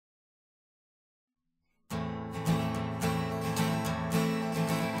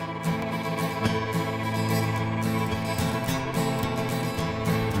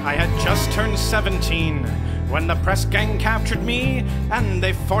I had just turned 17 when the press gang captured me, and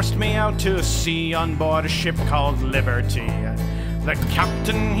they forced me out to sea on board a ship called Liberty. The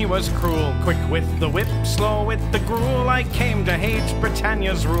captain, he was cruel, quick with the whip, slow with the gruel. I came to hate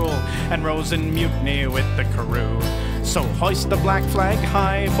Britannia's rule, and rose in mutiny with the crew. So hoist the black flag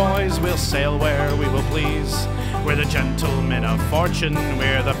high, boys, we'll sail where we will please. We're the gentlemen of fortune,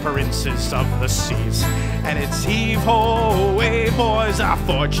 we're the princes of the seas. And it's heave-ho away, boys, our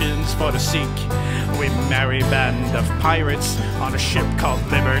fortunes for to seek. We merry band of pirates on a ship called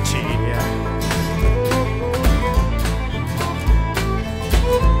Liberty.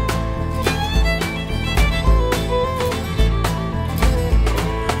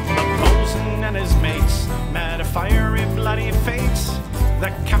 Fiery, bloody fate.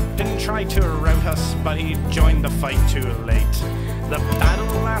 The captain tried to rout us, but he joined the fight too late. The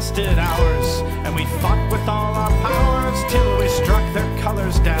battle lasted hours, and we fought with all our powers till we struck their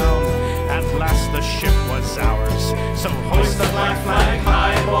colors down. At last the ship was ours. So hoist the black flag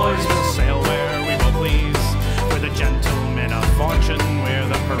high, boys, we'll sail where we will please. We're the gentlemen of fortune, we're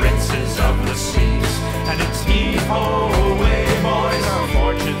the princes of the seas. And it's heave-ho away, boys, our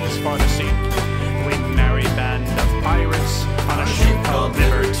fortunes for to seek. We merry band of pirates on a ship called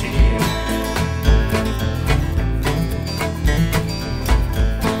Liberty.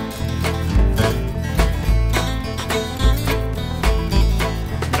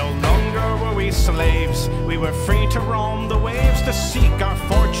 No longer were we slaves, we were free to roam the waves, to seek our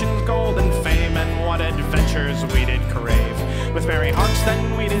fortunes, gold and fame, and what adventures we did crave. With merry hearts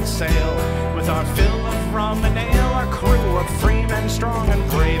then we did sail, with our fill of rum and ale, our crew of free men strong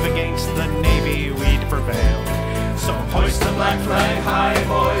and brave, against the navy we'd prevail. So hoist the black flag high,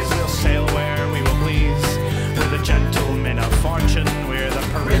 boys, we'll sail where we will please. We're the gentlemen of fortune, we're the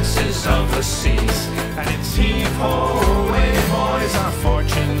princes of the seas. And it's heave-ho away, boys, our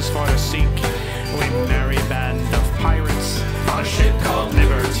fortunes for to seek. We merry band of pirates on a ship called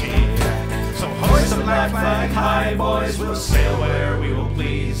Liberty. So hoist the black flag high, boys, we'll sail where we will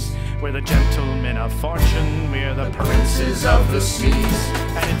please. We're the gentlemen of fortune, we're the princes of the seas.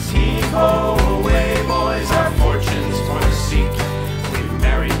 And it's heave-ho away, boys, our fortunes for